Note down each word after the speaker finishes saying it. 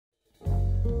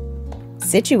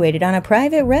Situated on a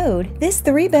private road, this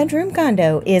 3-bedroom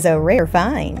condo is a rare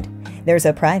find. There's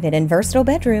a private and versatile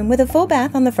bedroom with a full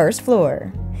bath on the first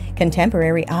floor.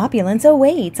 Contemporary opulence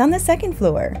awaits on the second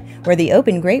floor, where the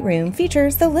open great room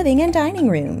features the living and dining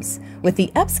rooms, with the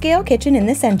upscale kitchen in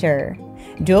the center.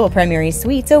 Dual primary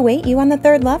suites await you on the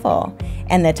third level,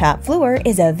 and the top floor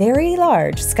is a very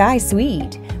large sky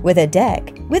suite with a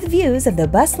deck with views of the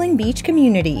bustling beach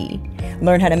community.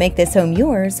 Learn how to make this home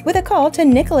yours with a call to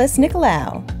Nicolas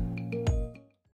Nicolaou.